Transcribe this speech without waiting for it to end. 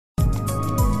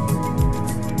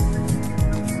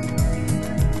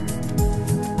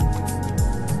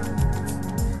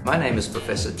My name is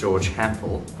Professor George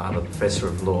Hampel. I'm a Professor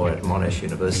of Law at Monash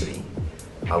University.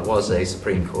 I was a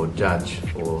Supreme Court judge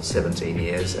for 17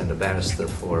 years and a barrister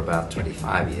for about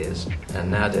 25 years.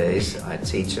 And nowadays I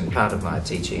teach, and part of my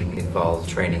teaching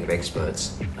involves training of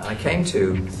experts. I came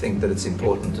to think that it's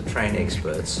important to train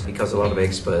experts because a lot of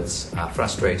experts are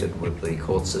frustrated with the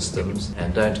court systems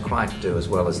and don't quite do as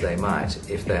well as they might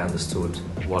if they understood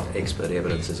what expert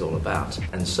evidence is all about.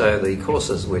 And so the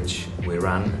courses which we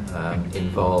run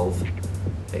involve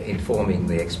informing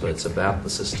the experts about the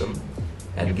system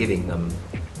and giving them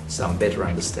some better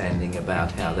understanding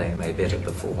about how they may better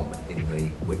perform in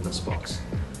the witness box.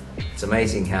 It's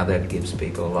amazing how that gives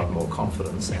people a lot more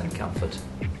confidence and comfort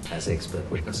as expert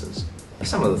witnesses.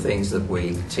 Some of the things that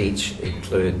we teach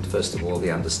include, first of all,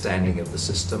 the understanding of the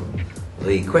system,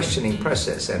 the questioning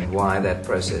process and why that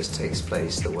process takes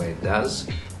place the way it does.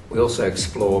 We also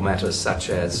explore matters such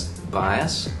as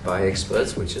bias by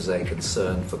experts, which is a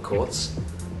concern for courts.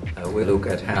 We look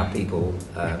at how people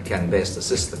can best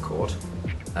assist the court,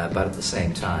 but at the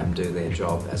same time do their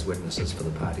job as witnesses for the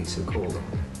parties who call them.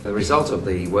 The result of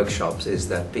the workshops is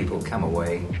that people come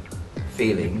away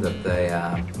feeling that they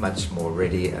are much more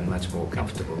ready and much more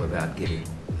comfortable about giving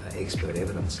expert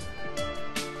evidence.